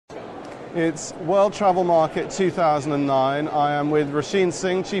It's World Travel Market 2009. I am with Roshene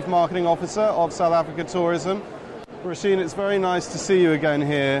Singh, Chief Marketing Officer of South Africa Tourism. Roshene, it's very nice to see you again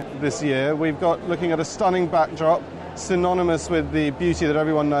here this year. We've got looking at a stunning backdrop, synonymous with the beauty that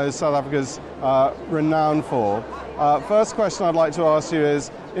everyone knows South Africa's renowned for. First question I'd like to ask you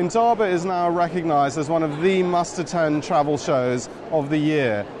is, Indaba is now recognised as one of the must-attend travel shows of the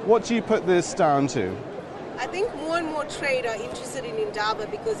year. What do you put this down to? I think more and more trade are interested in Indaba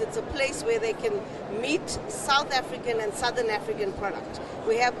because it's a place where they can meet South African and Southern African product.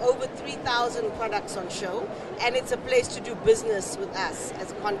 We have over 3,000 products on show, and it's a place to do business with us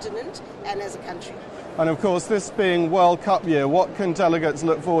as a continent and as a country. And of course, this being World Cup year, what can delegates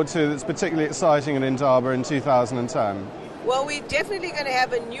look forward to that's particularly exciting in Indaba in 2010? Well, we're definitely going to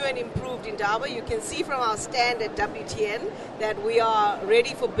have a new and improved Indaba. You can see from our stand at WTN that we are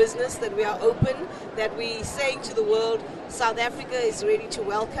ready for business, that we are open, that we're saying to the world, South Africa is ready to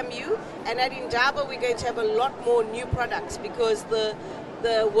welcome you. And at Indaba, we're going to have a lot more new products because the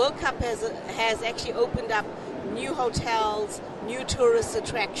World Cup has actually opened up new hotels, new tourist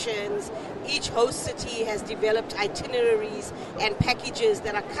attractions. Each host city has developed itineraries and packages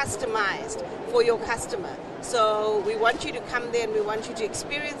that are customized for your customer. So we want you to come there and we want you to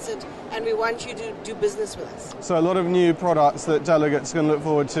experience it and we want you to do business with us. So a lot of new products that delegates can look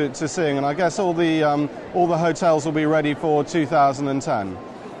forward to seeing, and I guess all the hotels will be ready for 2010.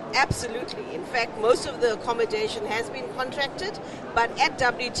 Absolutely. In fact, most of the accommodation has been contracted, but at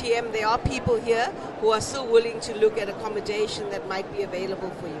WTM there are people here who are still willing to look at accommodation that might be available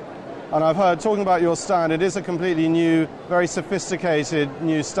for you. And I've heard, talking about your stand, it is a completely new, very sophisticated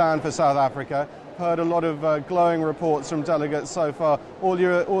new stand for South Africa. Heard a lot of glowing reports from delegates so far. All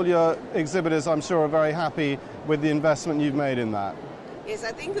your exhibitors, I'm sure, are very happy with the investment you've made in that. Yes,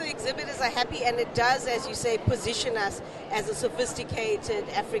 I think the exhibitors are happy, and it does, as you say, position us as a sophisticated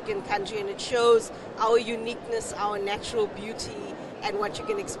African country, and it shows our uniqueness, our natural beauty, and what you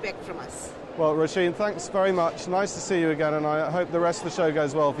can expect from us. Well, Roshene, thanks very much. Nice to see you again, and I hope the rest of the show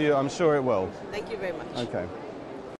goes well for you. I'm sure it will. Thank you very much. Okay.